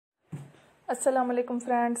Assalamualaikum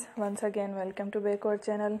friends, once again welcome to back our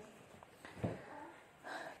channel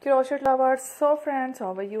Crochet lovers. So friends,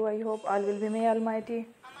 how are you? I hope all will be may almighty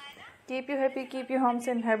keep you happy, keep you homes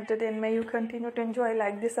inhabited, and may you continue to enjoy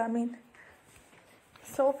like this.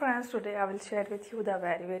 So friends, today I will share with you the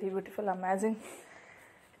very beautiful amazing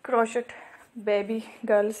crochet baby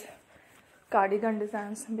girls cardigan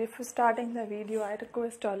designs. Before starting the video, I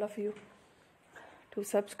request all of you to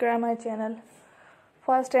subscribe my channel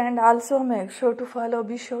first, and also be sure to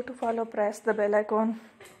follow, press the bell icon.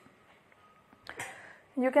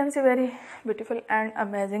 You can see very beautiful and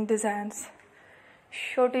amazing designs.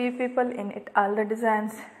 Show to you people in it all the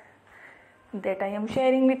designs that I am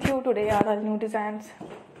sharing with you today are all new designs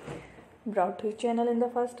brought to your channel in the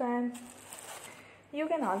first time. You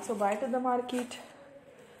can also buy to the market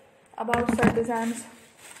about such designs.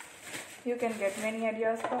 You can get many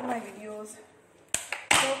ideas from my videos.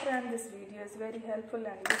 So friends, this video is very helpful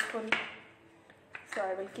and useful, so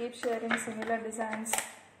I will keep sharing similar designs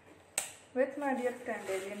with my dear friend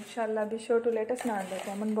daily. Inshallah, be sure to let us know in the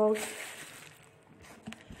comment box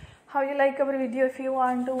how you like our video. If you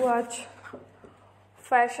want to watch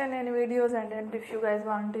fashion and videos, and if you guys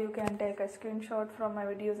want to, you can take a screenshot from my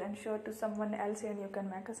videos and show it to someone else, and you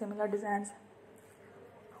can make a similar designs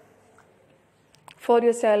for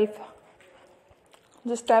yourself.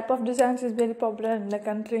 This type of designs is very popular in the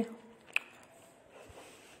country,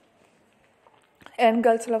 and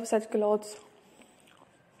girls love such clothes.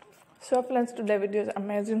 So friends, today video is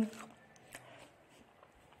amazing.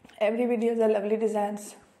 Every video is a lovely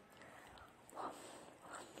designs.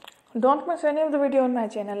 Don't miss any of the video on my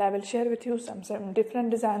channel. I will share with you some different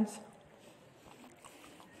designs.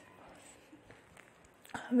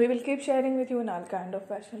 We will keep sharing with you in all kind of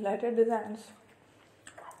fashion related designs.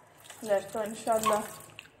 Let's go, inshallah.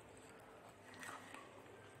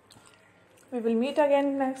 We will meet again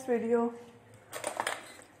in next video.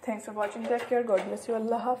 Thanks for watching. Take care. God bless you.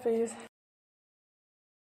 Allah Hafiz.